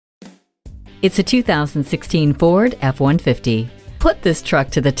It's a 2016 Ford F-150. Put this truck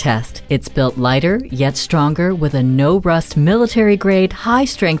to the test. It's built lighter, yet stronger, with a no-rust, military-grade,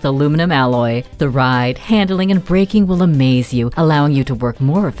 high-strength aluminum alloy. The ride, handling, and braking will amaze you, allowing you to work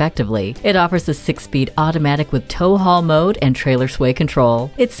more effectively. It offers a 6-speed automatic with tow-haul mode and trailer sway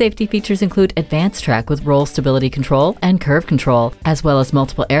control. Its safety features include advanced track with roll stability control and curve control, as well as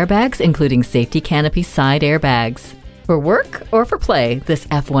multiple airbags, including safety canopy side airbags. For work or for play, this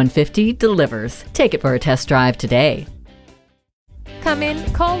F-150 delivers. Take it for a test drive today. Come in,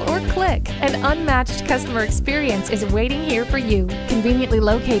 call, or click. An unmatched customer experience is waiting here for you. Conveniently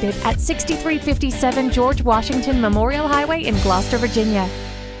located at 6357 George Washington Memorial Highway in Gloucester, Virginia.